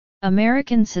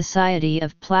American Society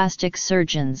of Plastic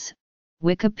Surgeons,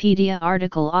 Wikipedia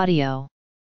article audio.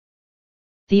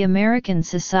 The American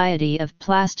Society of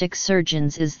Plastic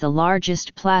Surgeons is the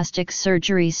largest plastic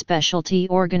surgery specialty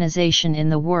organization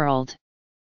in the world.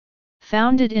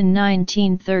 Founded in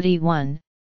 1931,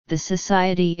 the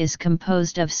society is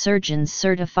composed of surgeons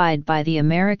certified by the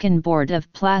American Board of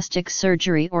Plastic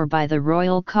Surgery or by the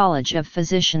Royal College of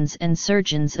Physicians and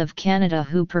Surgeons of Canada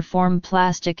who perform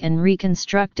plastic and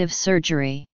reconstructive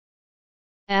surgery.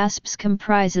 ASPS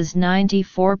comprises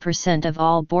 94% of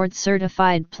all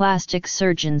board-certified plastic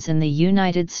surgeons in the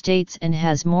United States and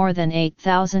has more than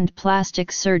 8,000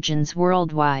 plastic surgeons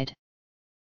worldwide.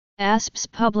 ASPS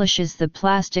publishes the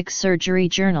Plastic Surgery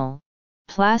Journal,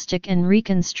 Plastic and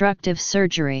Reconstructive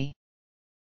Surgery.